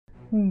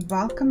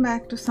Welcome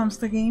back to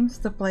Sampstra Games,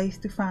 the place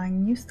to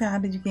find new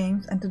strategy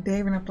games, and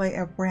today we're going to play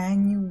a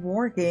brand new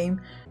war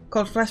game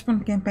called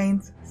Flashpoint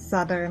Campaigns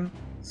Southern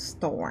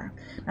Storm.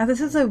 Now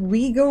this is a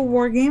WEGO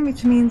war game,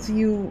 which means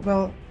you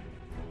will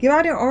give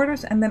out your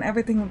orders and then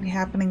everything will be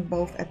happening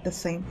both at the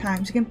same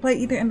time. So you can play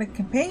either in the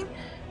campaign,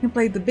 you can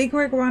play the big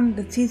rig one,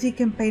 the TZ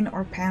campaign,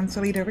 or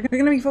Panzer Leader. We're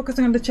going to be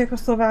focusing on the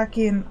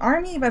Czechoslovakian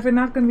army, but we're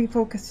not going to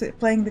be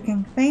playing the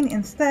campaign.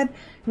 Instead,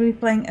 we'll be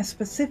playing a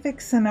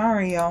specific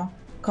scenario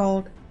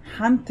called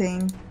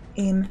Hunting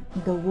in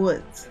the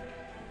Woods.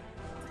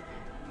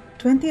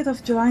 20th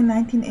of July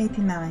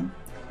 1989.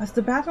 As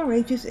the battle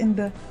rages in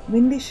the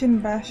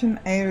Windischenbashen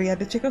area,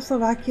 the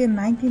Czechoslovakian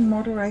 19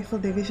 Motor Rifle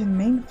Division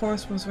main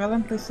force was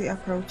relentlessly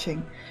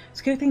approaching.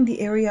 Skirting the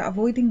area,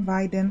 avoiding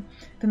Weiden,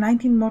 the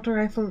 19 Motor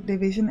Rifle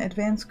Division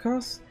advanced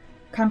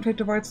cross-country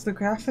towards the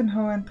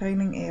Grafenhohen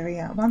training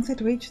area. Once it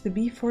reached the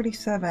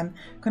B-47,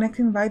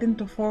 connecting Weiden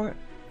to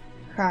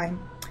Forchheim,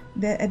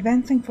 the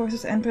advancing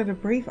forces entered a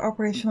brief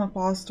operational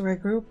pause to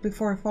regroup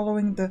before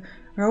following the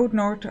road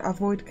north to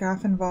avoid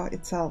Grafenwald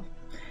itself.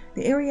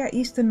 The area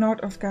east and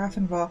north of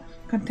Grafenwald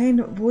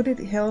contained wooded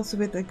hills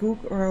with a good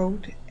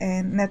road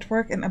and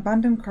network and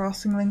abundant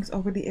crossing links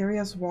over the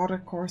area's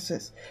water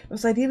courses. It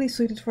was ideally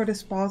suited for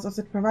this pause as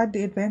it provided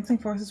the advancing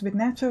forces with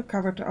natural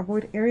cover to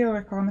avoid aerial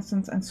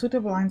reconnaissance and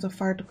suitable lines of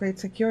fire to create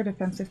secure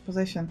defensive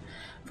position.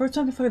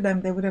 Fortunately for them,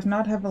 they would have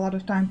not have a lot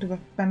of time to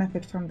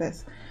benefit from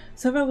this.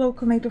 Several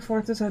local NATO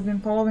forces had been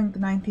following the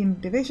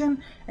 19th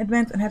Division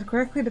advance and had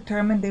correctly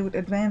determined they would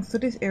advance to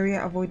this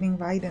area, avoiding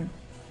Weiden.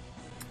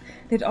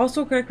 They had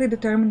also correctly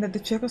determined that the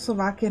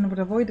Czechoslovakian would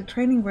avoid the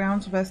training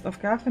grounds west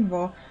of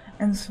Grafenwald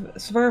and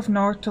swerve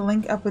north to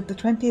link up with the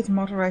 20th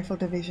Motor Rifle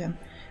Division.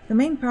 The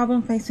main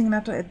problem facing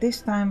NATO at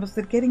this time was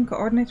that getting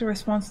coordinated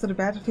response to the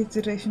battlefield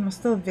situation was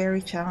still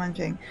very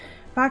challenging.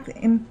 In fact,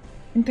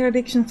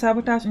 interdiction,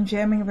 sabotage and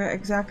jamming were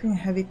exacting a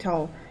heavy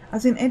toll.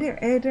 As in other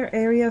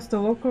areas, the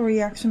local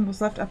reaction was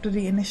left up to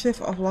the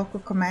initiative of local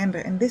commander.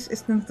 In this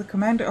instance, the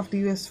commander of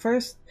the US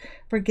 1st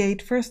Brigade,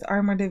 1st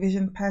Armored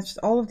Division patched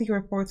all of the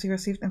reports he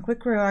received and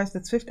quickly realized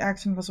that swift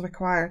action was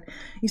required.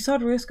 He saw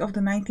the risk of the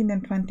 19th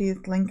and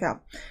 20th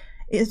link-up,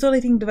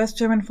 isolating the West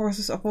German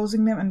forces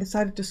opposing them, and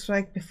decided to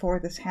strike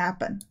before this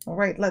happened.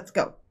 Alright, let's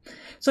go.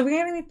 So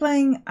we're going to be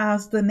playing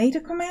as the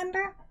NATO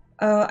commander,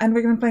 and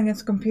we're going to be playing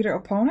against a computer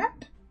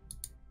opponent.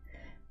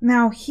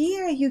 Now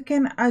here you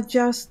can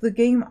adjust the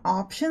game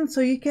options,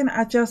 so you can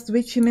adjust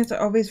which units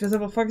are always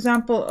visible. For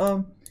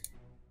example,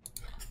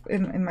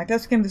 in my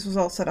test game this was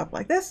all set up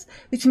like this,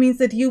 which means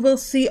that you will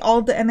see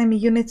all the enemy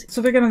units. So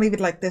we're going to leave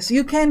it like this.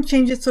 You can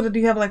change it so that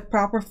you have like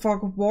proper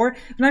fog of war.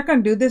 I'm not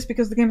going to do this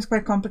because the game is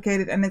quite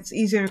complicated and it's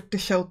easier to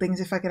show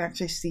things if I can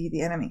actually see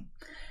the enemy.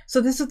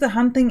 So this is the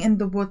Hunting in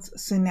the Woods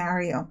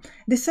scenario.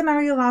 This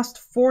scenario lasts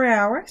 4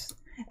 hours.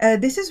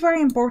 This is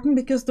very important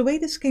because the way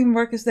this game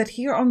works is that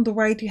here on the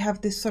right you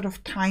have this sort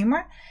of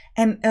timer,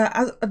 and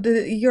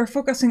you're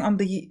focusing on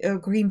the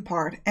green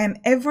part, and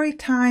every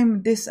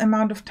time this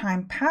amount of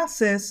time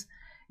passes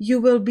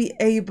you will be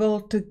able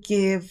to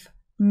give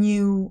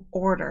new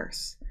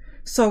orders.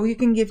 So you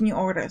can give new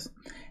orders.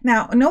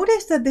 Now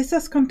notice that this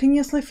is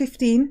continuously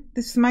 15.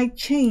 This might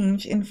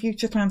change in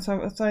future turns,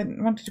 so I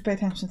want you to pay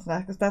attention to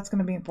that because that's going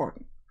to be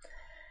important.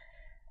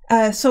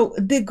 So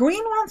the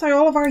green ones are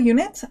all of our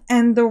units,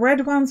 and the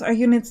red ones are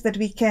units that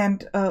we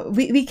can't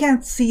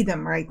see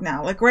them right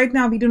now. Like right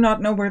now we do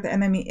not know where the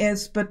enemy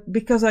is, but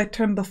because I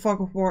turned the fog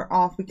of war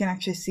off, we can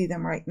actually see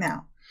them right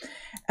now.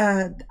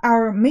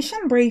 Our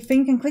mission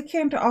briefing, can click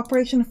here into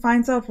operation,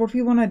 finds out what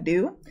we want to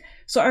do.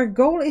 So our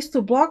goal is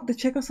to block the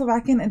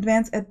Czechoslovakian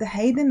advance at the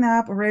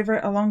Heidenab River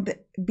along the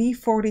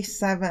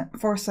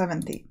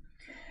B-470.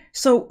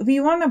 So we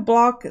want to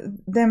block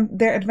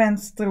their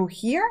advance through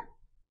here,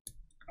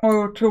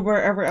 or to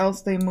wherever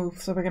else they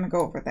move, so we're going to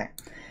go over there.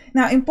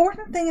 Now,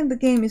 important thing in the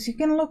game is you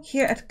can look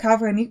here at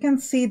cover and you can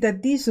see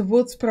that these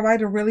woods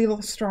provide a really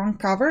strong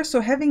cover.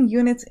 So having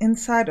units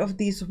inside of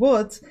these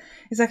woods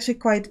is actually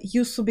quite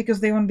useful because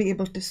they won't be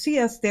able to see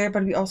us there,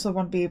 but we also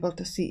won't be able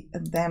to see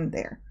them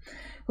there.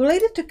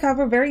 Related to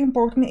cover, very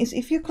important, is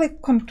if you click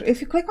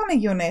on a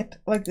unit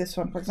like this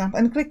one, for example,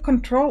 and click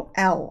Control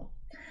L,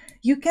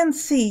 you can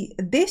see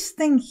this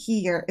thing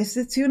here is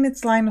its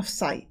unit's line of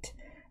sight.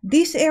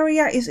 This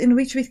area is in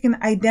which we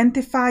can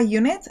identify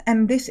units,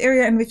 and this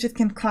area in which it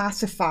can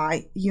classify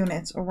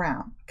units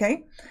around,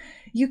 okay?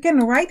 You can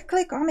right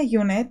click on a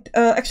unit.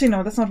 Actually,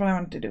 no, that's not what I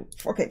wanted to do.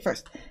 Okay,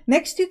 first.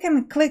 Next, you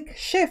can click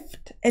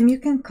Shift and you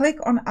can click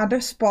on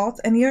other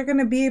spots and you're going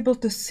to be able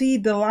to see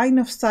the line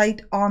of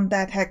sight on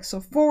that hex.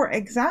 So for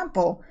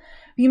example,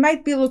 we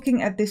might be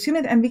looking at this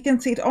unit and we can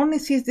see it only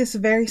sees this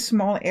very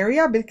small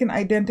area, but it can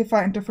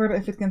identify interfere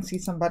if it can see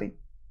somebody.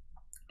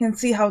 You can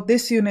see how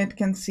this unit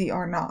can see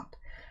or not.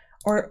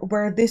 Or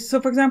where this, so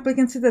for example, you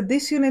can see that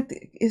this unit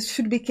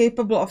should be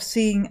capable of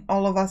seeing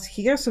all of us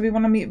here. So we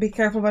want to be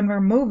careful when we're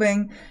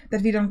moving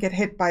that we don't get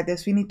hit by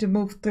this. We need to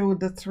move through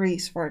the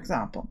trees, for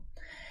example.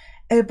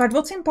 But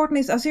what's important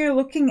is as you're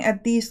looking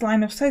at these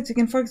line of sights, you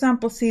can, for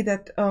example, see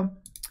that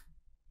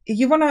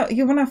you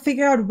wanna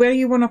figure out where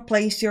you wanna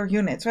place your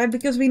units, right?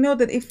 Because we know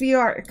that if we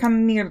are kind of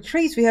near the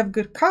trees, we have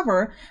good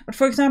cover. But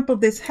for example,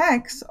 this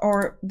hex,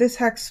 or this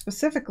hex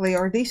specifically,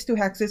 or these two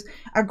hexes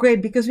are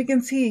great because we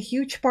can see a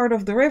huge part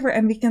of the river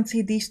and we can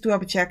see these two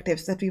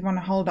objectives that we want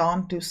to hold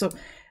on to. So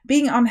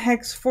being on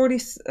hex 49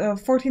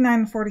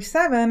 and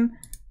 47,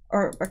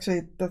 or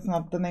actually that's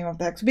not the name of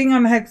the hex, being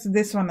on hex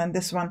this one and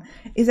this one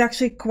is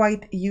actually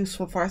quite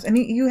useful for us. And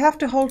you have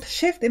to hold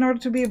shift in order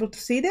to be able to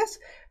see this,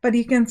 but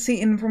you can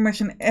see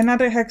information.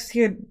 Another hex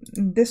here,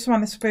 this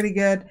one is pretty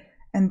good,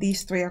 and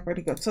these three are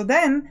pretty good. So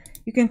then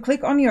you can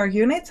click on your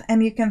units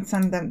and you can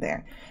send them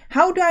there.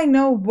 How do I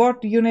know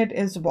what unit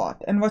is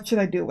what and what should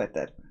I do with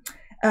it?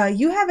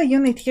 You have a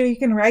unit here, you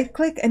can right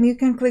click and you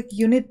can click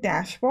unit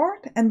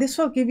dashboard, and this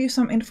will give you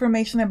some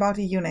information about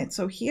a unit.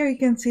 So here you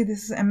can see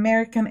this is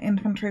American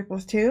Infantry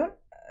Platoon.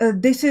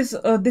 This is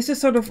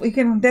sort of, you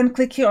can then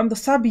click here on the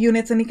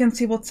subunits and you can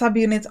see what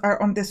subunits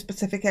are on this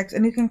specific hex,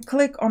 and you can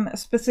click on a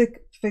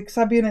specific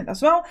subunit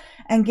as well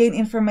and gain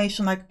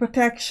information like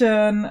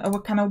protection,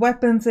 what kind of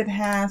weapons it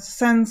has,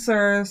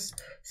 sensors,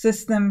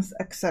 systems,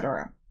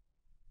 etc.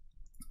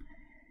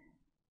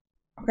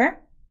 Okay.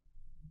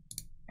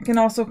 You can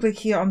also click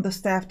here on the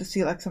staff to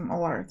see like some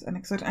alerts and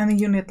etc. And a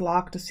unit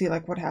log to see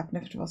like what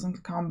happened if it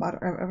wasn't combat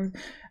or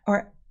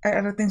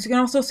other things. You can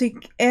also see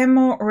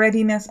ammo,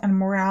 readiness, and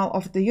morale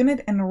of the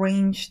unit, and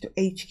range to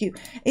HQ.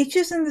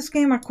 HQs in this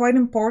game are quite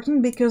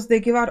important because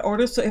they give out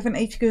orders. So if an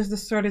HQ is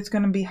destroyed, it's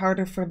going to be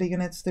harder for the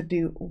units to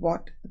do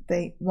what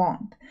they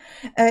want.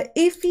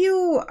 If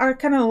you are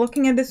kind of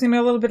looking at this, you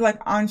know, a little bit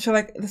like unsure,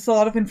 like there's a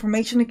lot of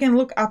information, you can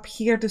look up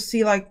here to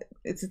see like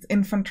it's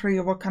infantry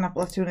or what kind of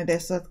platoon it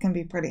is, so it can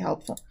be pretty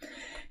helpful. You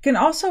can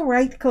also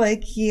right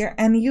click here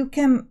and you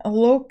can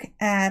look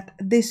at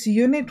this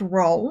unit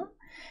role,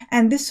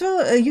 and this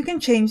will you can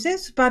change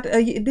this, but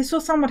this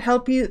will somewhat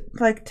help you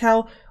like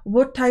tell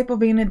what type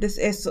of unit this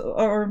is,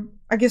 or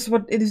I guess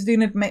what it is the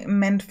unit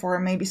meant for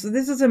maybe. So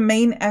this is a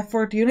main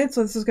effort unit,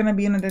 so this is going to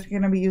be a unit that you're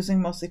going to be using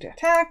mostly to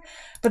attack,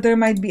 but there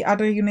might be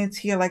other units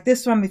here like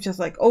this one, which is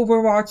like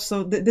Overwatch.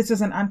 So this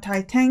is an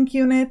anti-tank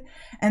unit,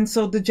 and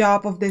so the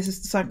job of this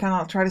is to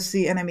kind of try to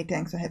see enemy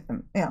tanks and hit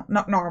them. You know,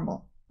 not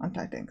normal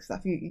anti-tank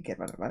stuff. You get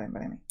what I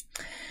mean.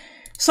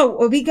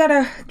 So we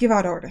gotta give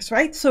out orders,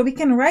 right? So we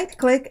can right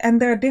click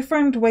and there are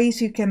different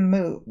ways you can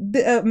move,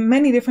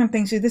 many different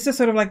things. This is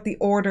sort of like the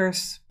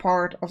orders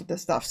part of the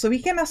stuff. So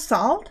we can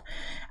assault.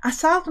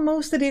 Assault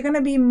moves that you're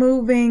gonna be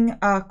moving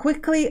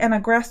quickly and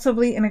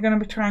aggressively, and you're gonna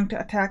be trying to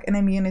attack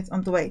enemy units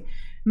on the way.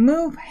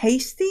 Move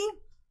hasty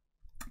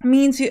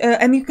means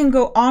and you can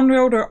go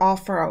on-road or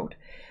off-road.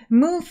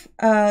 Move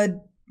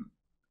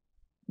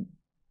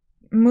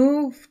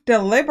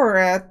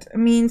deliberate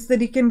means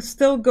that you can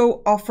still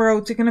go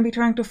off-road, so you're going to be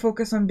trying to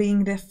focus on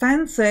being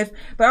defensive,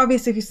 but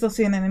obviously if you still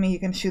see an enemy you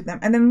can shoot them.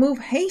 And then move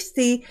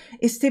hasty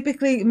is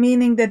typically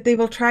meaning that they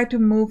will try to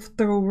move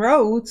through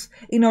roads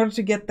in order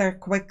to get there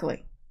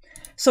quickly.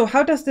 So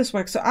how does this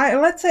work? So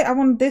let's say I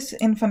want this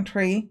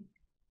infantry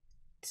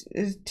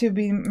to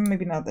be,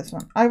 maybe not this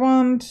one, I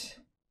want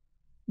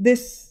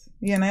this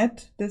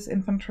unit, this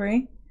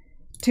infantry,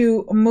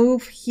 to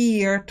move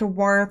here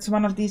towards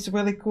one of these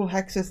really cool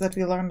hexes that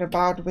we learned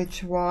about,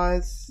 which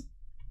was,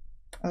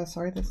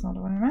 sorry, that's not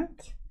what I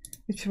meant,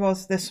 which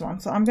was this one.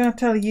 So I'm going to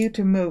tell you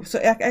to move. So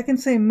I can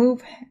say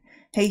move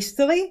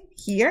hastily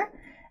here,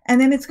 and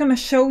then it's going to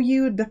show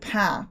you the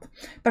path.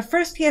 But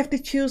first you have to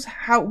choose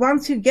how,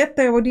 once you get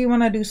there, what do you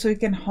want to do? So you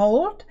can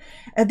hold.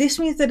 This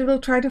means that it will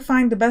try to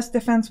find the best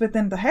defense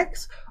within the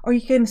hex, or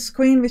you can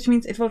screen, which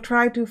means it will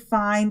try to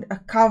find a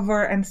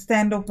cover and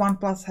standoff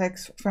 1+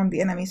 hex from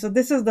the enemy. So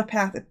this is the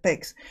path it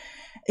picks.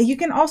 You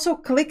can also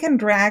click and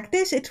drag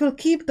this. It will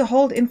keep the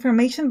hold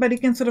information, but you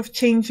can sort of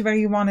change where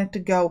you want it to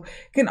go.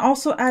 You can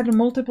also add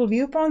multiple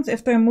viewpoints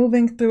if they're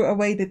moving through a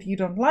way that you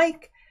don't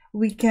like.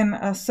 We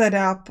can set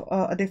up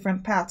a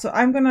different path. So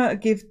I'm gonna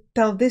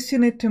tell this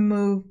unit to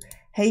move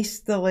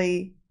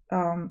hastily,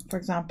 for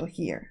example,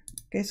 here.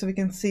 Okay, so we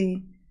can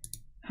see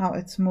how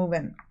it's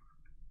moving.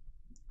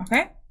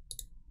 Okay.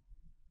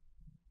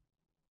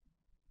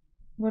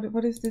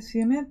 What is this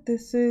unit?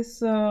 This is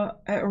so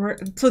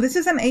this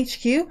is an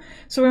HQ.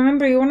 So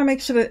remember, you want to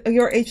make sure that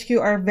your HQ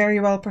are very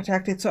well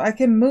protected. So I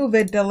can move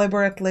it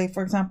deliberately.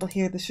 For example,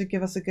 here this should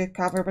give us a good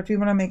cover, but we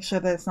want to make sure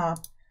that it's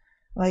not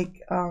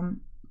like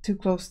too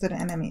close to the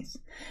enemies.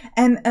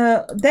 And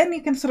then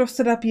you can sort of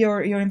set up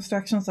your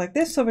instructions like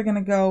this. So we're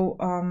gonna go.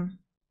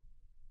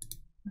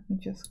 Let me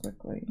just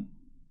quickly.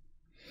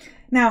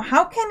 Now,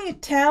 how can you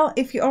tell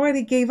if you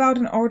already gave out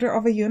an order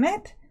of a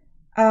unit?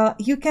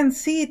 You can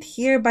see it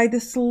here by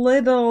this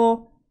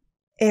little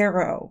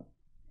arrow.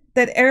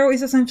 That arrow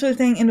is essentially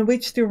saying in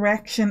which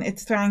direction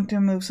it's trying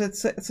to move. So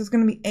it's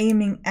going to be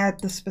aiming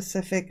at the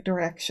specific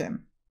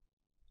direction.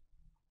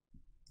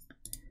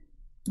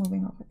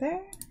 Moving over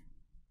there.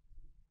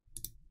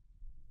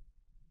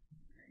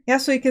 Yeah,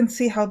 so you can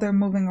see how they're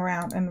moving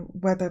around and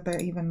whether they're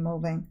even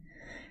moving.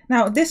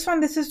 Now this one,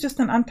 this is just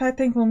an untied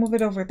thing. We'll move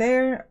it over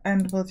there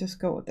and we'll just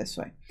go this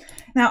way.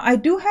 Now I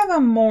do have a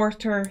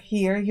mortar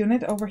here,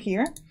 unit over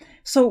here.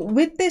 So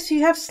with this,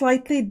 you have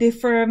slightly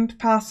different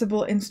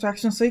possible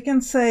instructions. So you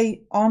can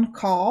say on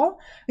call,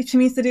 which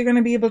means that you're going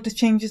to be able to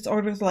change its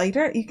orders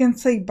later. You can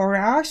say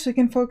barrage, so you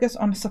can focus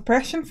on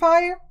suppression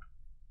fire.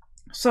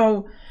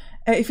 So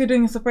if you're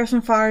doing a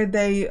suppression fire,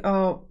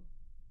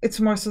 it's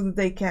more so that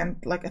they can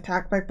like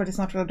attack back, but it's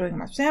not really doing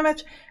much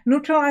damage.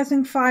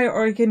 Neutralizing fire,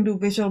 or you can do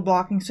visual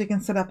blocking, so you can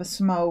set up a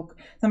smoke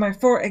somewhere.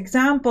 For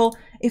example,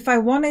 if I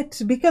wanted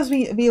to, because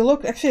we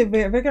look, actually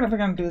we're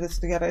gonna do this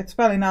together. It's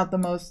probably not the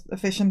most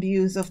efficient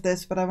use of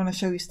this, but I want to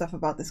show you stuff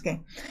about this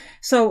game.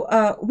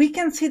 So we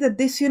can see that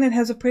this unit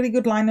has a pretty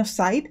good line of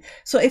sight.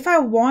 So if I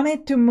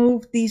wanted to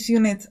move these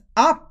units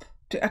up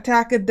to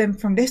attack at them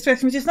from this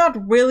direction, which is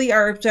not really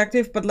our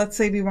objective, but let's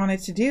say we wanted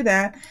to do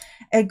that,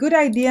 a good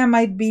idea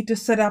might be to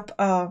set up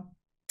a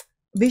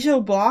visual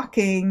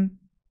blocking,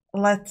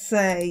 let's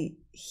say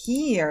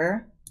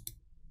here,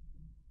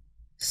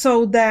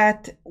 so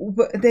that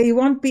they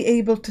won't be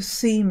able to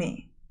see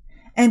me.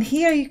 And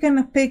here you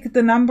can pick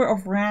the number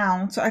of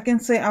rounds. So I can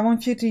say I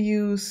want you to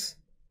use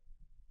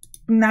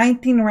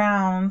 19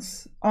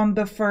 rounds on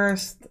the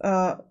first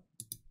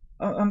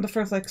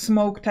like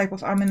smoke type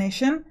of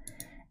ammunition.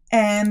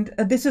 And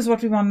this is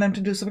what we want them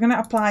to do. So we're going to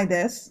apply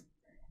this.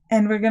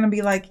 And we're going to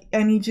be like,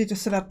 I need you to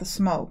set up the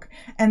smoke.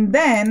 And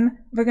then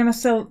we're going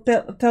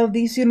to tell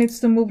these units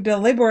to move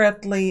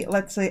deliberately,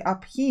 let's say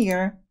up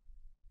here.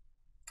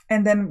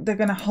 And then they're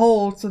going to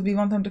hold. So we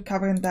want them to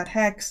cover in that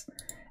hex.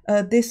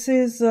 This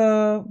is,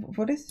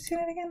 what is this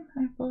unit again?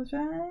 I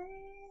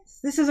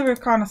apologize. This is a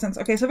reconnaissance.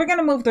 Okay, so we're going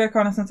to move the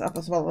reconnaissance up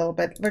as well a little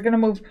bit. We're going to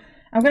move,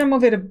 I'm going to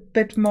move it a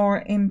bit more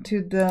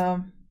into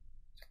the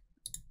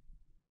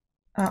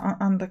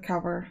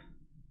undercover.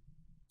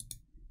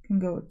 Can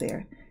go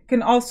there.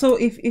 Can also,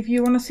 if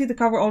you want to see the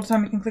cover all the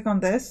time, you can click on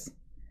this,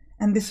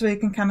 and this way you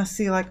can kind of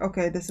see like,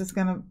 okay, this is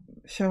gonna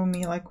show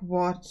me like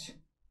what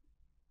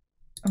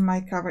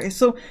my cover is.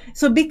 So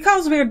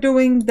because we're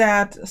doing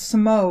that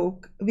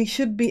smoke, we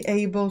should be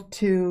able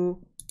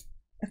to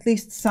at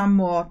least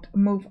somewhat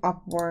move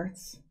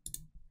upwards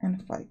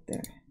and fight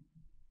there.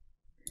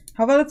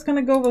 How well it's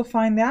gonna go, we'll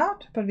find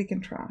out, but we can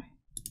try.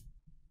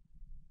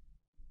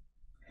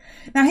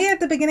 Now here at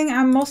the beginning,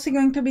 I'm mostly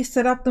going to be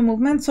set up the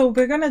movement. So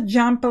we're going to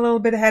jump a little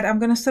bit ahead. I'm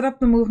going to set up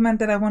the movement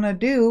that I want to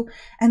do,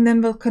 and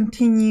then we'll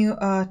continue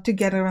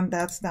together when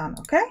that's done.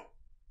 Okay?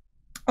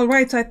 All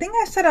right, so I think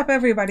I set up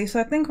everybody. So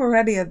I think we're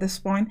ready at this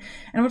point.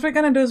 And what we're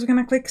going to do is we're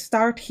going to click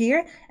start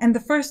here, and the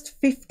first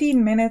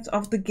 15 minutes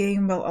of the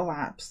game will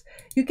elapse.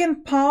 You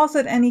can pause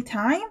at any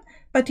time,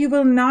 but you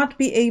will not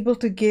be able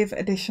to give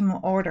additional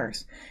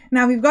orders.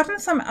 Now we've gotten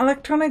some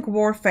electronic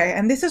warfare,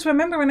 and this is,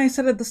 remember when I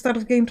said at the start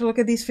of the game to look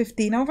at these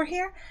 15 over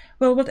here?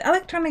 Well, what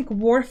electronic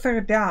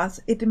warfare does,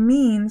 it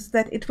means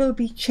that it will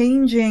be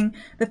changing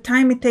the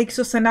time it takes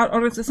to send out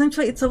orders.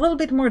 Essentially, it's a little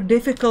bit more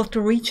difficult to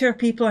reach your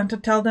people and to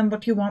tell them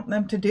what you want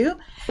them to do.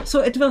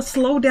 So it will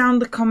slow down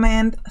the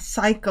command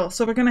cycle.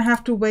 So we're gonna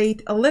have to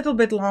wait a little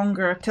bit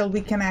longer till we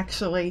can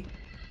actually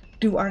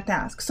do our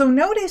task. So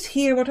notice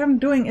here what I'm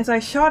doing is I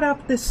shot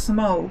up this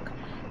smoke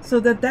so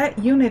that that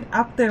unit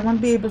up there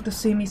won't be able to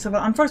see me so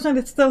well.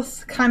 Unfortunately, it's still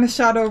kind of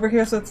shot over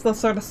here, so it still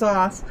sort of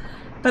saw us,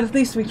 but at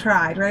least we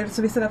tried, right?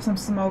 So we set up some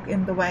smoke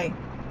in the way.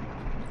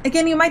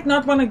 Again, you might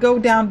not want to go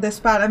down this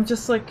path. I'm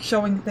just like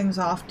showing things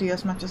off to you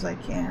as much as I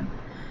can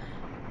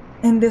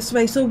in this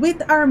way. So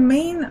with our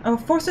main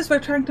forces, we're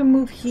trying to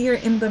move here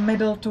in the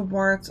middle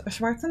towards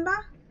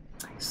Schwarzenbach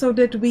so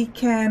that we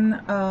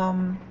can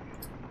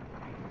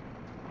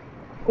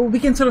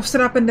sort of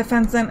set up in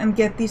defense then and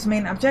get these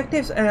main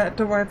objectives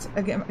towards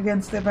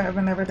against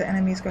whenever the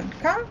enemy is going to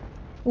come.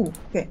 Ooh,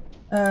 okay.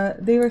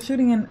 They were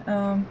shooting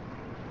an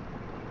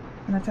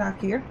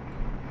attack here.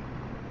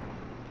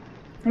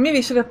 And maybe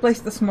I should have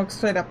placed the smoke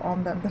straight up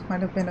on them. That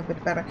might have been a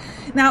bit better.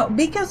 Now,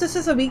 because this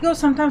is a WEGO,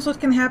 sometimes what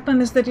can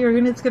happen is that your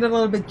units get a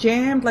little bit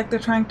jammed, like they're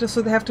trying to,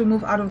 so they have to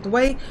move out of the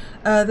way.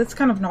 That's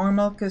kind of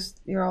normal because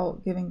you're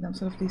all giving them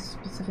sort of these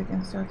specific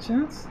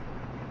instructions.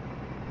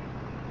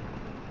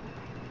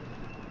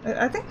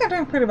 I think they're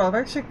doing pretty well. We're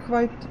actually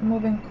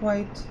moving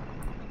quite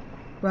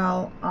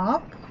well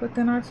up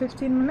within our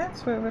 15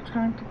 minutes where we're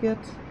trying to get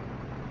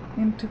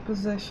into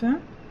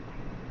position.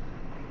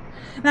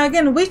 Now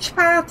again, which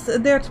paths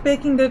they're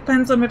taking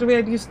depends on whether we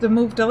had used the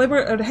move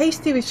deliberate or the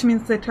hasty, which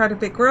means they try to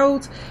pick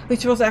roads,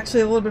 which was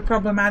actually a little bit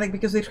problematic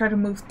because they try to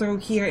move through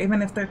here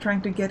even if they're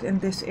trying to get in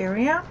this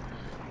area.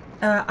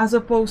 As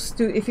opposed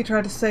to if you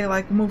try to say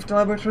like move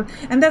deliberately,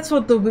 and that's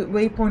what the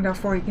waypoint are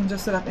for. You can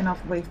just set up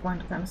enough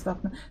waypoint kind of stuff.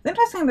 It's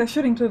interesting they're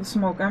shooting through the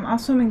smoke. I'm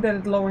assuming that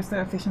it lowers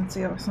their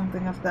efficiency or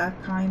something of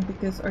that kind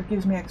because or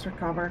gives me extra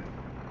cover.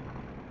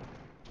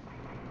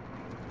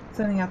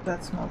 Sending out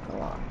that smoke a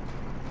lot.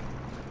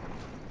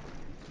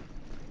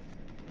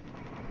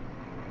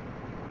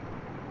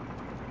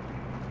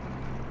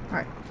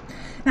 Alright.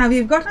 Now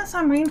we've gotten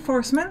some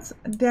reinforcements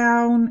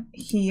down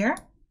here.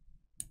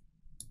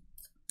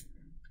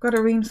 got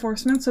a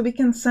reinforcement, so we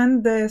can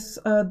send this.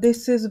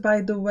 This is,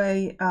 by the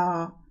way,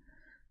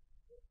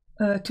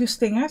 2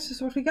 stingers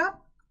is what we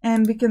got,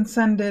 and we can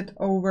send it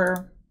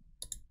over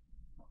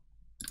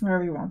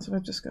wherever we want. So we're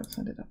just gonna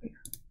send it up here.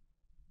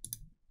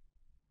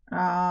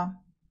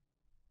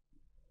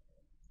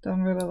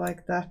 Don't really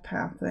like that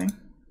path thing.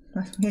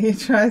 Let me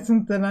try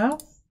something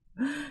else.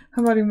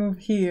 How about you move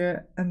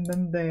here and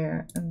then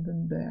there and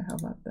then there? How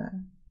about that?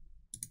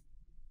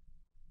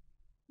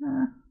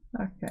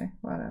 Okay,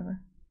 whatever.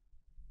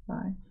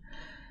 Fine.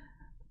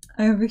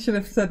 We should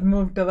have said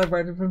move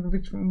deliberately from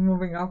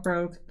moving off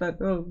road, but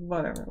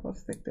whatever, we'll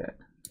stick to it.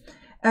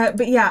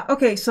 But yeah,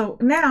 okay, so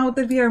now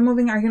that we are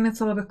moving our units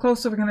a little bit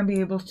closer, we're going to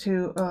be able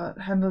to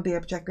handle the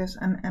objectives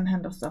and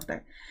handle stuff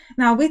there.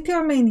 Now, with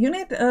your main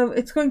unit,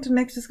 it's going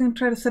to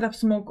try to set up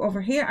smoke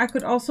over here. I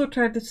could also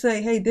try to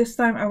say, hey, this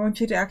time I want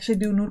you to actually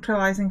do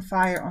neutralizing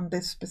fire on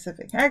this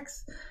specific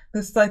hex.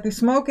 There's slightly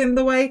smoke in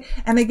the way.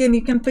 And again,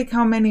 you can pick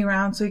how many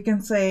rounds. So you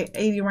can say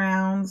 80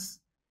 rounds.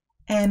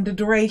 And the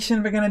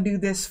duration, we're going to do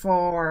this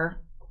for...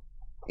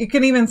 You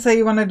can even say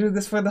you want to do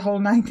this for the whole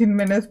 19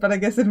 minutes, but I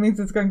guess it means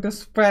it's going to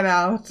spread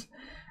out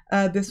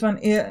this one.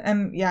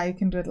 And yeah, you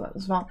can do it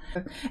as well.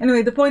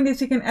 Anyway, the point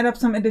is you can add up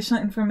some additional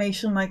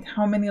information, like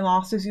how many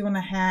losses you want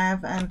to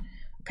have and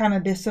kind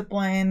of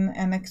discipline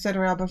and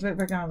etc. But we're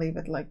going to leave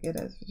it like it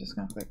is. We're just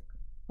going to click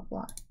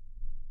apply.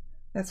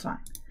 That's fine.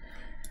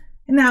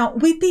 Now,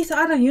 with these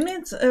other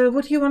units,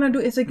 what you want to do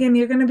is, again,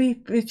 you're going to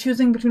be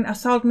choosing between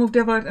Assault, Move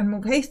Deviate, and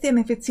Move Hasty, and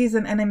if it sees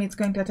an enemy, it's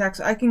going to attack.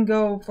 So I can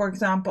go, for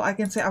example, I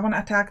can say I want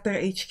to attack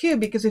their HQ,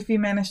 because if we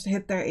manage to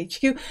hit their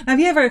HQ... Now, if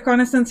you have a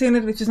reconnaissance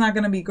unit, which is not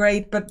going to be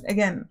great, but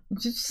again,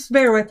 just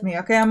bear with me,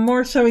 okay? I'm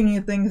more showing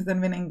you things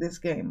than winning this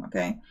game,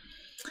 okay?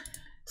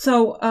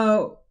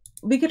 So,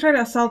 we could try to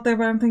assault there,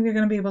 but I don't think we're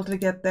going to be able to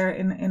get there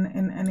in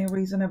any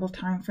reasonable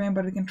time frame,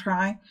 but we can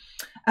try.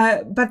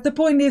 But the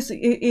point is,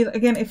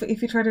 again,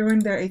 if you try to ruin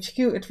their HQ,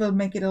 it will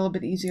make it a little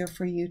bit easier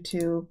for you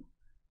to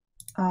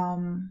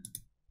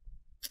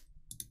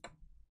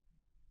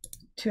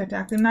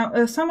attack them.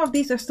 Now, some of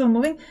these are still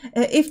moving.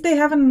 If they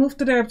haven't moved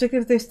to their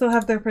objectives, they still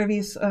have their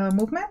previous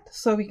movement,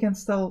 so we can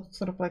still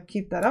sort of like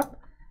keep that up.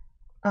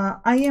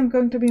 I am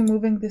going to be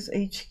moving this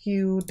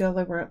HQ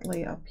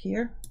deliberately up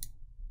here.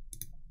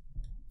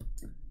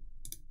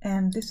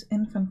 And this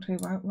infantry,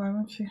 why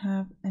won't you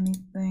have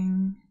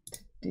anything to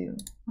do?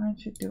 Why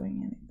aren't you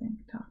doing anything?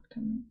 Talk to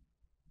me.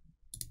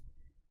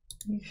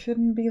 You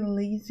shouldn't be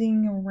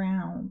lazing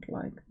around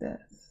like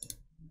this.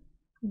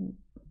 Ooh.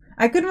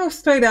 I could move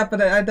straight up, but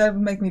that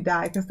would make me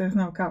die because there's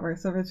no cover.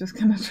 So we're just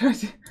going to try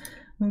to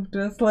move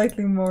to a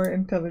slightly more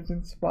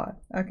intelligent spot.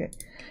 Okay.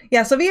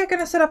 Yeah, so we are going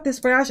to set up this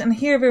barrage, and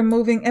here we're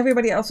moving.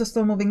 Everybody else is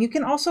still moving. You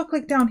can also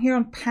click down here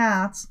on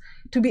paths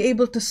to be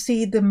able to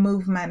see the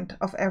movement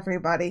of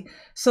everybody.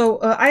 So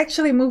I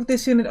actually moved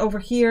this unit over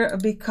here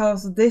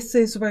because this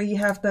is where you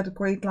have that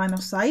great line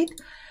of sight.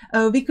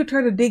 We could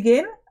try to dig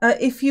in.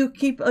 If you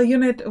keep a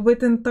unit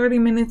within 30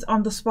 minutes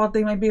on the spot,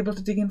 they might be able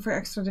to dig in for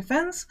extra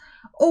defense.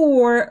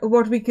 Or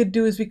what we could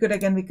do is we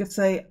could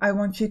say, I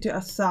want you to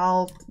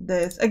assault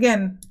this.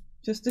 Again,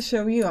 just to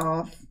show you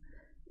off,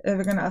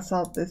 we're going to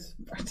assault this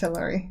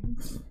artillery.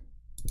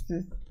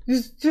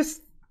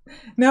 Just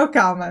no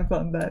comments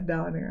on that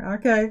down here.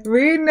 Okay,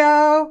 we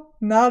know,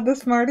 not the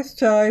smartest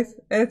choice.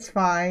 It's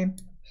fine.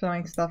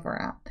 Showing stuff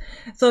around.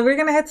 So we're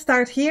gonna hit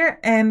start here,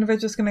 and we're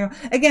just gonna go.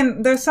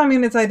 Again, there's some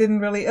units I didn't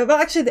really, well,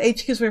 actually the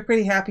HQs we're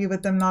pretty happy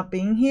with them not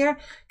being here.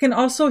 You can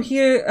also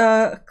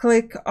here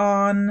click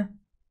on,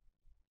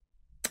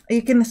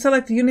 you can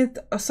select unit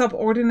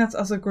subordinates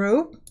as a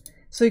group.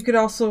 So you could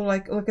also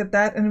like look at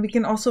that, and we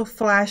can also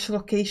flash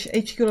location,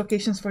 HQ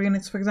locations for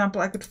units. For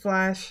example, I could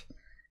flash,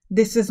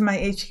 this is my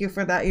HQ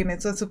for that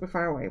unit, so it's super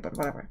far away, but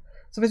whatever.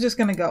 So we're just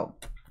gonna go.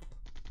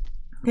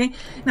 Okay,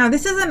 now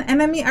this is an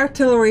enemy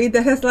artillery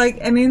that has like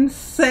an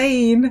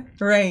insane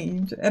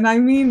range, and I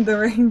mean the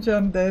range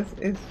on this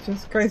is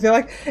just crazy.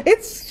 Like,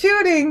 it's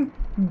shooting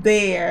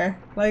there.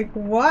 Like,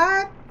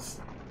 what?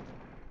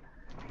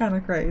 Kind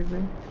of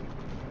crazy.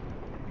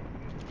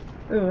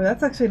 Ooh,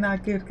 that's actually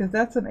not good because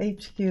that's an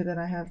HQ that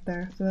I have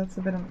there, so that's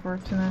a bit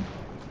unfortunate.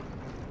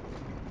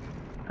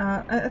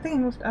 I think I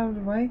moved out of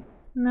the way.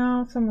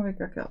 No, somebody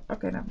got killed.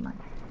 Okay, never mind.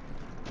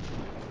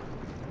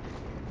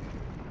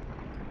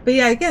 But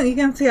yeah, again, you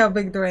can see how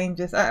big the range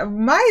is.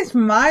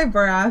 My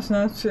barrage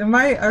not shooting,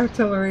 my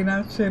artillery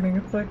not shooting.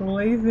 It's like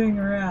lazing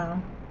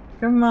around.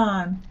 Come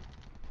on.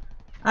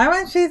 I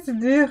want you to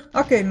do.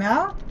 Okay,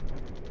 now.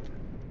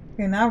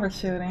 Okay, now we're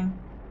shooting.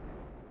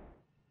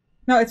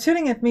 No, it's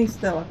shooting at me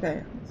still.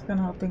 Okay, I was kind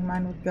of hoping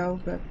mine would go,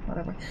 but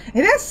whatever.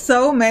 It has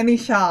so many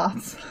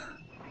shots.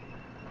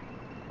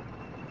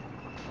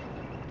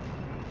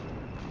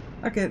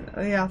 Okay,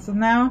 yeah. So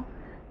now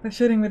they're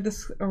shooting with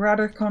this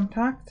radar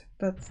contact.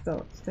 But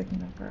still, it's taking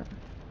them forever.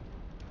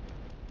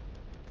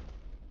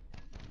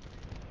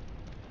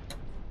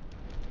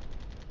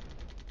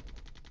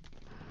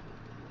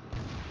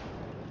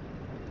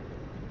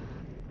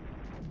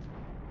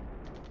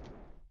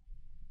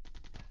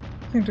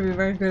 seem to be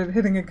very good at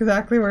hitting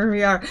exactly where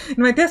we are.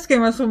 In my test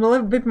game I was a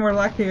little bit more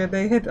luckier.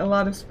 They hit a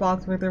lot of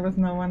spots where there was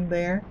no one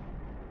there.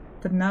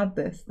 But not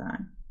this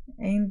time.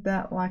 Ain't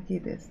that lucky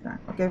this time.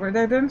 Okay,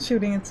 they're done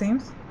shooting, it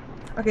seems.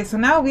 Okay, so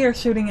now we are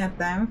shooting at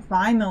them,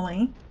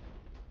 finally.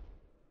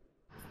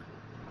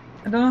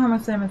 I don't know how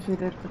much damage we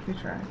did, but we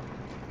tried.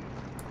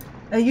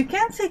 You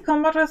can see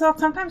combat results.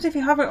 Sometimes if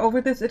you hover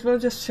over this, it will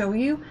just show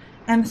you.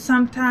 And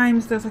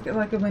sometimes there's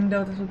like a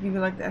window that will give you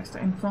like the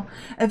extra info.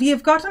 We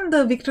have gotten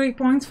the victory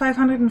points,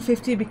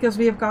 550, because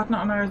we have gotten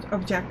on our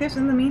objectives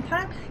in the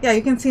meantime. Yeah,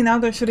 you can see now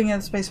they're shooting at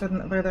a space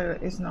where there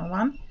is no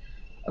one.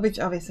 Which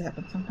obviously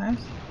happens sometimes.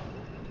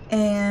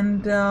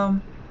 And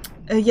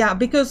yeah,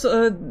 because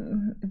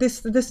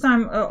this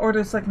time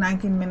orders like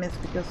 19 minutes,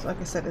 because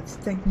like I said, it's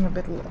taking a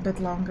bit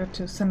longer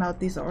to send out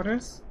these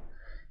orders.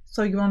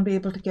 So you won't be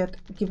able to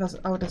give us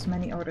out as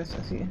many orders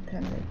as you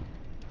intended.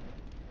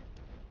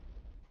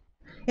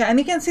 Yeah, and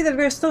you can see that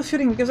we're still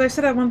shooting, because I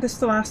said I want this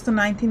to last to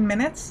 19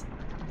 minutes.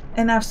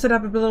 And I've set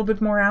up a little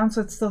bit more rounds,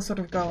 so it's still sort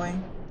of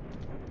going.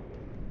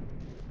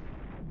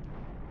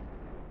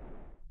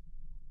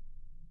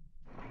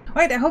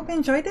 Alright, I hope you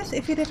enjoyed this.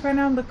 If you did, write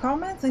down in the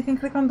comments. You can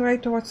click on the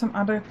right to watch some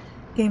other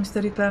games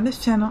that we play on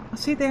this channel. I'll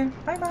see you there.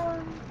 Bye bye!